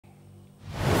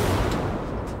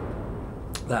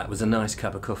That was a nice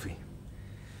cup of coffee.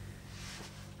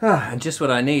 And just what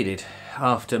I needed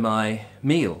after my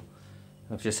meal.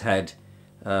 I've just had,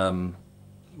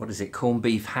 what is it, corned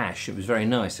beef hash. It was very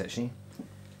nice, actually.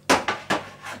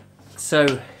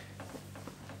 So,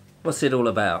 what's it all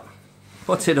about?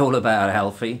 What's it all about,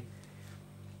 Alfie?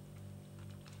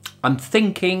 I'm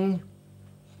thinking,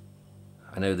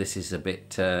 I know this is a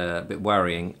bit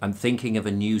worrying, I'm thinking of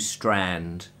a new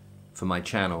strand for my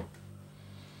channel.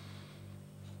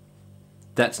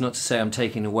 That's not to say I'm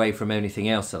taking away from anything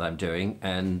else that I'm doing,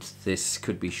 and this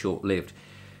could be short-lived.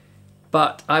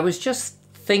 But I was just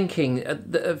thinking,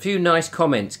 a few nice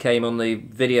comments came on the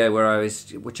video where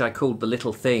which I called The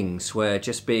Little Things, where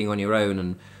just being on your own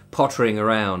and pottering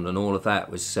around and all of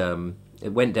that was,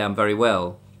 it went down very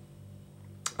well.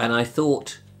 And I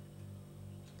thought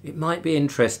it might be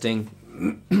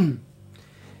interesting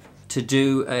to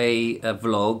do a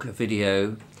vlog, a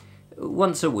video,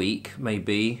 once a week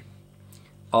maybe,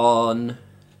 on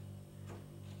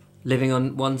living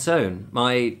on one's own.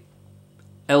 My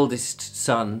eldest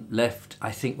son left,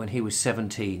 I think, when he was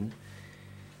 17.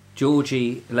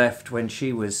 Georgie left when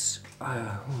she was,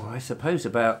 I suppose,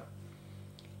 about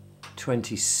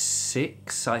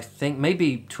 26, I think,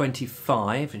 maybe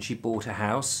 25, and she bought a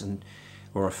house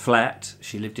or a flat.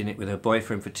 She lived in it with her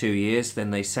boyfriend for 2 years,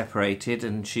 then they separated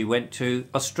and she went to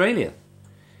Australia.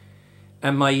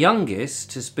 And my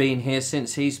youngest has been here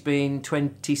since he's been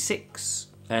 26,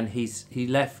 and he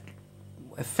left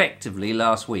effectively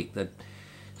last week. The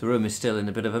room is still in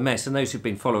a bit of a mess, and those who've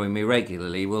been following me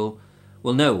regularly will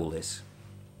know all this.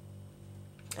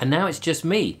 And now it's just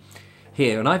me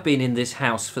here, and I've been in this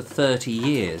house for 30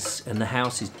 years, and the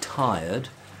house is tired.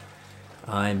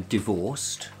 I'm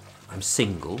divorced, I'm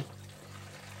single,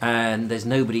 and there's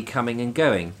nobody coming and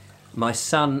going. My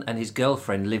son and his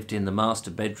girlfriend lived in the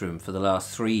master bedroom for the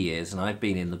last 3 years, and I've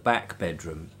been in the back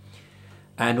bedroom.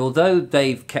 And although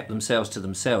they've kept themselves to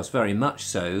themselves, very much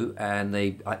so, and they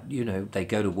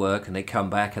go to work and they come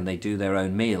back and they do their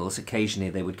own meals. Occasionally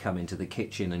they would come into the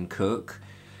kitchen and cook,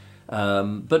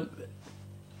 but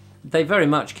they very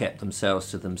much kept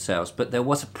themselves to themselves. But there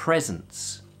was a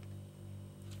presence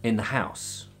in the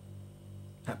house.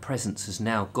 That presence has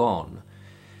now gone.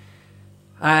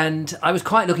 And I was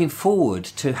quite looking forward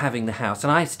to having the house,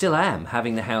 and I still am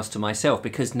having the house to myself,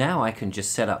 because now I can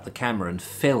just set up the camera and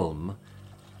film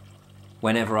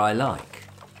whenever I like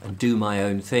and do my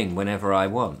own thing whenever I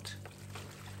want.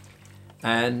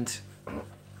 And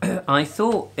I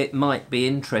thought it might be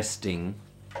interesting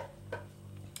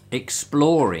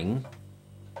exploring,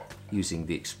 using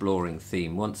the exploring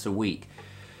theme once a week,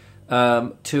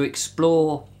 to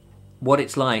explore what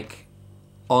it's like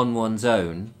on one's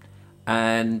own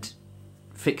and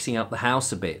fixing up the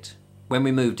house a bit. When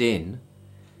we moved in,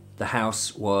 the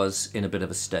house was in a bit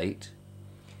of a state.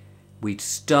 We'd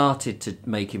started to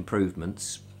make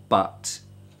improvements, but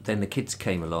then the kids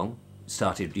came along,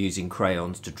 started using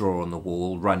crayons to draw on the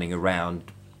wall, running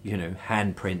around,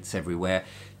 handprints everywhere.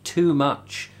 Too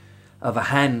much of a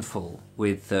handful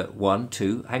with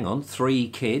 3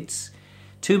 kids.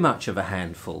 Too much of a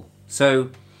handful.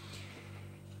 So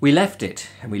we left it,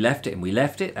 and we left it, and we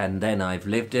left it, and then I've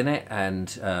lived in it,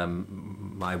 and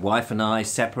my wife and I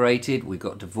separated. We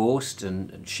got divorced,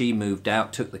 and she moved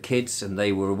out, took the kids, and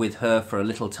they were with her for a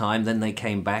little time. Then they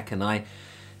came back, and I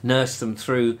nursed them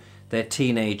through their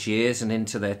teenage years and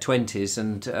into their 20s,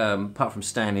 and apart from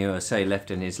Stanley, who I say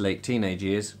left in his late teenage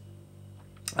years,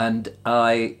 and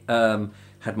I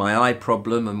had my eye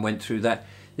problem and went through that.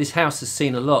 This house has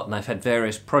seen a lot, and I've had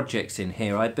various projects in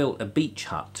here. I built a beach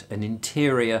hut, an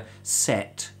interior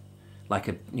set, like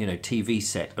a TV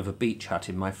set of a beach hut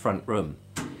in my front room.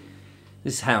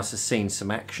 This house has seen some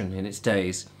action in its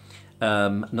days.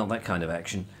 Not that kind of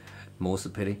action, more's the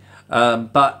pity.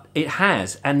 But it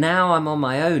has, and now I'm on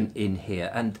my own in here,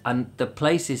 and the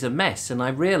place is a mess, and I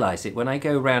realise it when I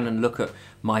go around and look at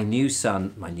my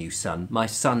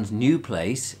son's new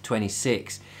place,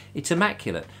 26. It's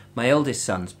immaculate. My eldest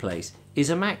son's place is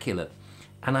immaculate.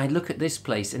 And I look at this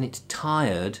place and it's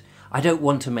tired. I don't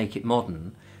want to make it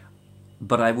modern,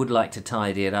 but I would like to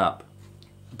tidy it up.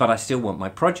 But I still want my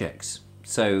projects.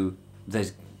 So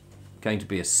there's going to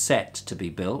be a set to be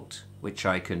built, which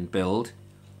I can build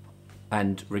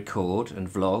and record and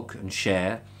vlog and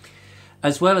share,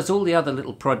 as well as all the other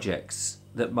little projects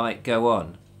that might go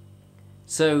on.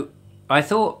 So I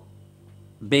thought,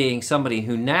 being somebody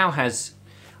who now has,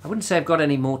 I wouldn't say I've got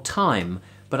any more time,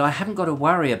 but I haven't got to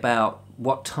worry about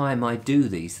what time I do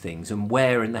these things and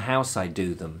where in the house I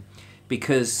do them,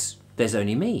 because there's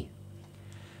only me.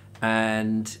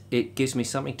 And it gives me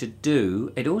something to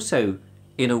do. It also,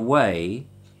 in a way,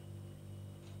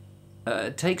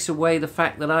 takes away the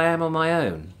fact that I am on my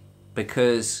own,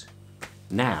 because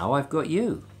now I've got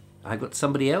you. I've got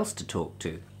somebody else to talk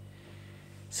to.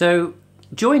 So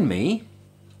join me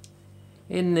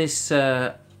in this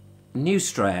new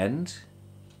strand.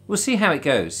 We'll see how it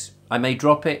goes. I may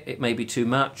drop it, it may be too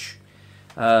much,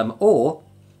 or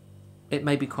it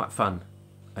may be quite fun,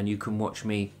 and you can watch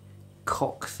me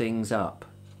cock things up,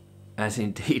 as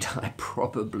indeed I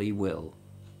probably will.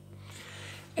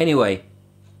 Anyway,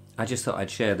 I just thought I'd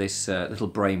share this little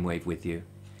brainwave with you,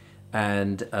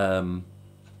 and I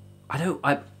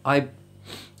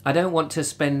don't want to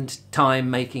spend time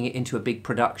making it into a big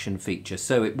production feature,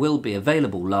 so it will be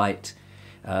available light.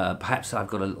 Perhaps I've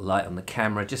got a light on the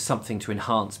camera, just something to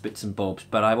enhance bits and bobs,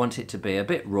 but I want it to be a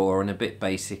bit raw and a bit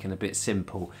basic and a bit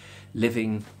simple,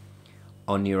 living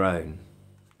on your own.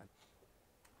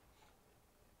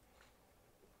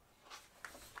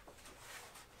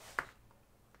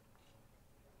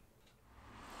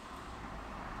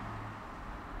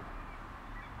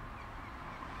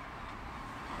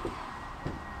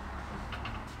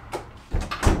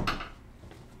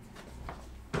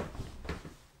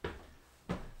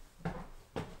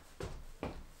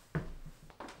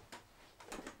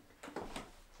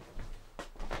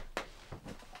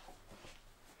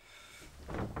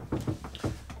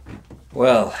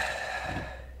 Well,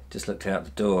 just looked out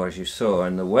the door as you saw,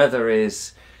 and the weather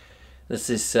is,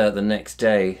 this is the next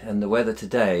day, and the weather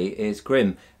today is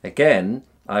grim. Again,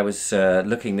 I was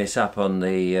looking this up on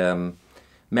the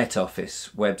Met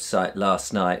Office website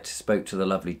last night, spoke to the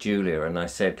lovely Julia, and I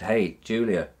said, hey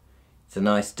Julia, it's a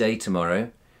nice day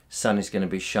tomorrow, sun is going to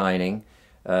be shining,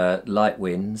 light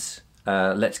winds,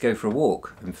 let's go for a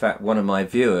walk. In fact, one of my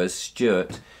viewers,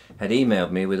 Stuart, had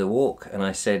emailed me with a walk, and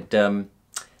I said,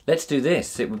 let's do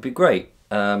this, it would be great.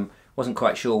 Wasn't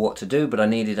quite sure what to do, but I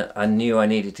knew I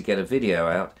needed to get a video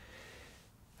out.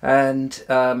 And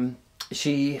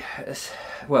she's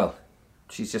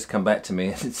just come back to me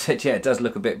and said, yeah, it does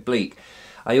look a bit bleak.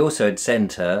 I also had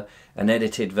sent her an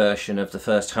edited version of the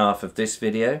first half of this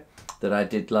video that I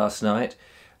did last night.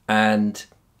 And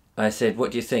I said,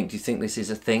 what do you think? Do you think this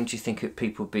is a thing? Do you think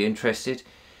people would be interested?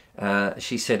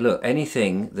 She said, look,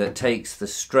 anything that takes the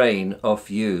strain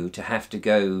off you to have to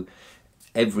go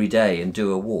every day and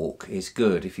do a walk is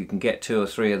good. If you can get 2 or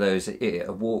 3 of those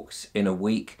walks in a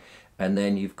week, and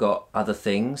then you've got other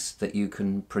things that you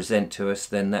can present to us,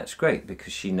 then that's great,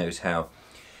 because she knows how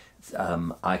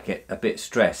I get a bit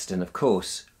stressed. And of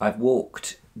course, I've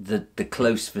walked the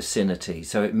close vicinity,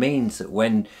 so it means that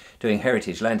when doing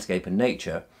heritage, landscape and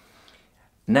nature,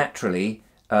 naturally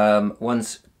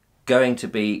one's going to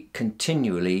be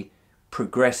continually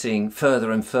progressing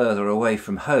further and further away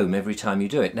from home every time you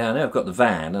do it. Now, I know I've got the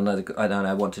van, and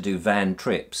I want to do van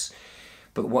trips,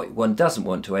 but what one doesn't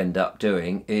want to end up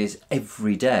doing is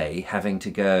every day having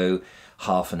to go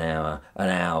half an hour,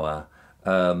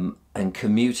 and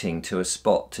commuting to a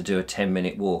spot to do a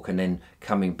 10-minute walk and then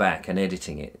coming back and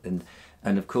editing it.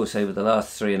 And of course, over the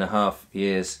last 3.5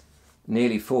 years,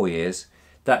 nearly 4 years,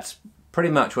 that's pretty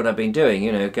much what I've been doing,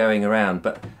 you know, going around.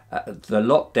 But the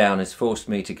lockdown has forced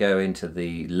me to go into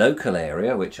the local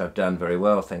area, which I've done very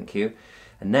well, thank you.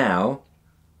 And now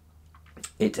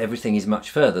everything is much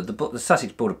further. The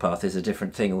Sussex Border Path is a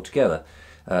different thing altogether.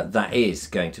 That is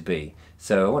going to be.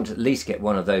 So I want to at least get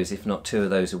 1 of those, if not 2 of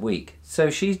those a week. So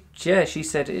she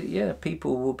said, yeah,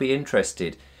 people will be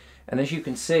interested. And as you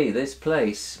can see, this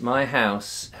place, my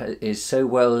house, is so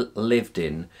well lived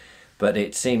in, but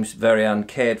it seems very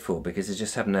uncared for because I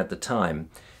just haven't had the time.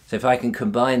 So if I can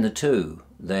combine the two,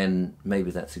 then maybe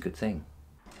that's a good thing.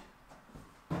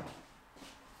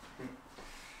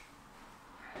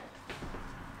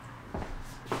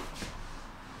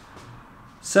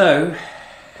 So,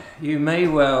 you may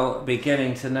well be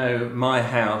getting to know my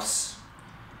house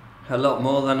a lot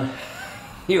more than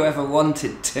you ever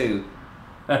wanted to.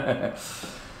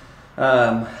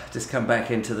 Just come back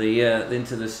into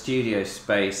the studio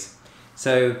space.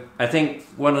 So I think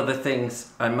one of the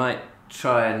things I might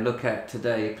try and look at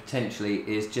today potentially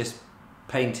is just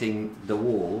painting the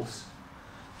walls,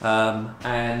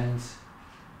 and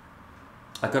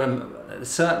I've got to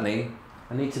certainly.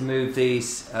 I need to move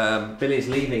these. Billy's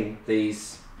leaving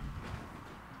these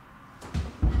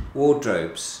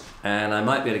wardrobes, and I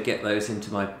might be able to get those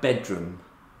into my bedroom,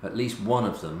 at least one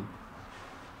of them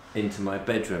into my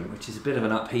bedroom, which is a bit of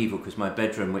an upheaval because my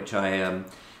bedroom, which I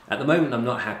at the moment I'm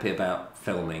not happy about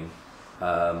filming.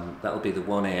 That'll be the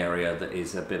one area that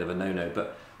is a bit of a no-no,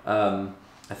 but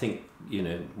I think, you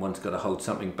know, one's got to hold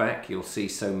something back. You'll see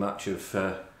so much of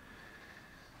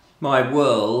my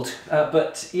world,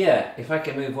 but yeah, if I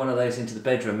can move one of those into the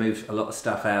bedroom, move a lot of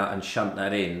stuff out and shunt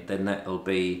that in, then that'll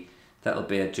be that'll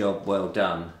be a job well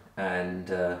done. And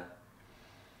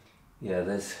yeah,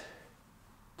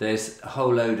 there's a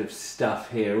whole load of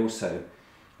stuff here also,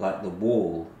 like the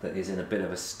wall that is in a bit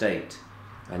of a state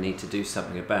I need to do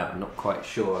something about. I'm not quite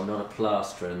sure. I'm not a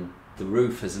plasterer, and the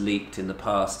roof has leaked in the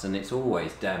past and it's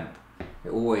always damp. It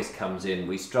always comes in.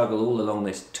 We struggle all along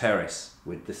this terrace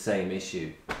with the same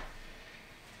issue.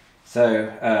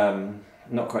 So,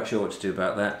 not quite sure what to do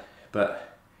about that,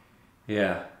 but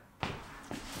yeah.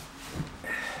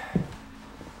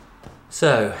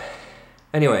 So,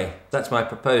 anyway, that's my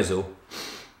proposal.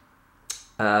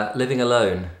 Living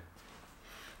alone,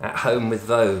 at home with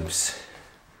Vobes.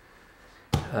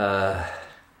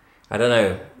 I don't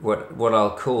know what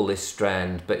I'll call this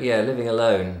strand, but yeah, living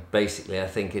alone basically I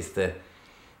think is the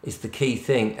key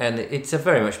thing, and it's a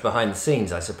very much behind the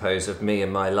scenes, I suppose, of me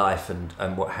and my life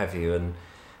and what have you.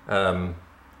 And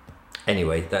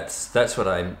anyway, that's what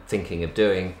I'm thinking of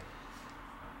doing,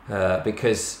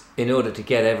 because in order to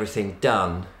get everything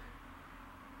done,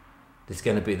 there's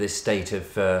going to be this state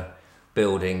of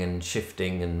building and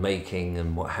shifting and making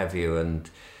and what have you, and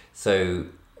so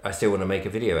I still want to make a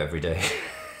video every day.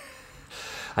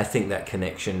 I think that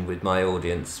connection with my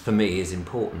audience for me is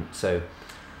important. So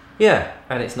yeah,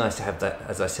 and it's nice to have that,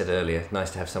 as I said earlier,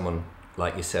 nice to have someone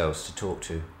like yourselves to talk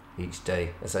to each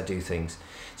day as I do things.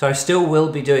 So I still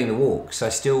will be doing the walks. I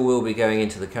still will be going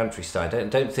into the countryside.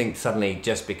 Don't think suddenly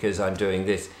just because I'm doing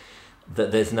this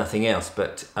that there's nothing else,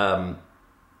 but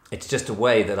it's just a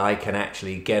way that I can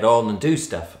actually get on and do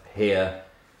stuff here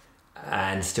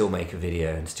and still make a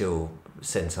video and still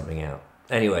send something out.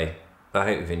 Anyway, I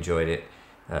hope you've enjoyed it.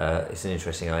 It's an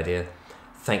interesting idea.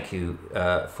 Thank you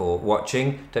for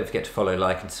watching. Don't forget to follow,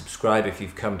 like and subscribe if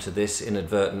you've come to this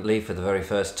inadvertently for the very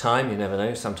first time. You never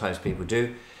know, sometimes people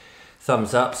do.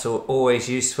 Thumbs ups are always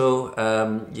useful.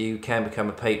 You can become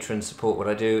a patron, support what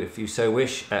I do if you so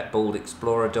wish at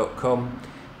baldexplorer.com.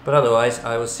 But otherwise,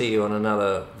 I will see you on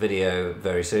another video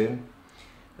very soon.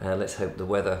 Let's hope the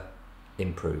weather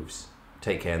improves.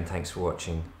 Take care and thanks for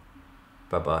watching.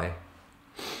 Bye-bye.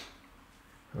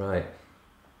 Right,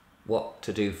 what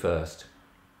to do first?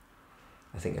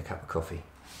 I think a cup of coffee.